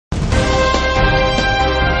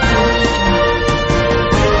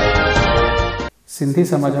सिंधी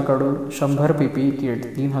समाजाकडून 100 PPE kit,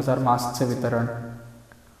 3000 मास्कचे वितरण.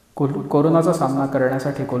 कोरोनाचा सामना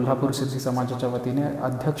करण्यासाठी कोल्हापूर सिंधी समाजाच्या वतीने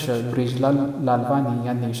अध्यक्ष ब्रिजलाल लालवानी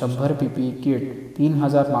यांनी 100 PPE किट,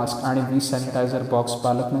 3000 मास्क आणि 20 सॅनिटायझर बॉक्स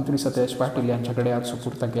पालकमंत्री सतेज पाटील यांच्याकडे आज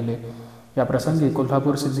सुपूर्द केले. या प्रसंगी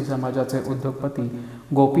कोल्हापूर सिंधी समाजाचे उद्योगपती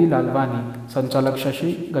गोपी लालवानी, संचालक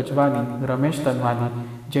शशी गजवानी, रमेश तनवानी,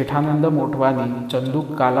 जेठानंद मोटवानी, चंदू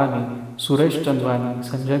कालानी, सुरेश चंदवानी,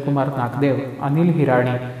 संजय कुमार नागदेव, अनिल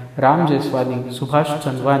हिराणी, राम जयस्वानी, सुभाष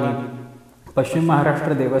चंदवानी, पश्चिम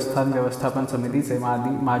महाराष्ट्र देवस्थान व्यवस्थापन समितीचे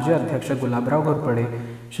माजी अध्यक्ष गुलाबराव घोरपडे,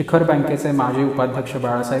 शिखर बँकेचे माजी उपाध्यक्ष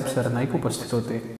बाळासाहेब सरनाईक उपस्थित होते.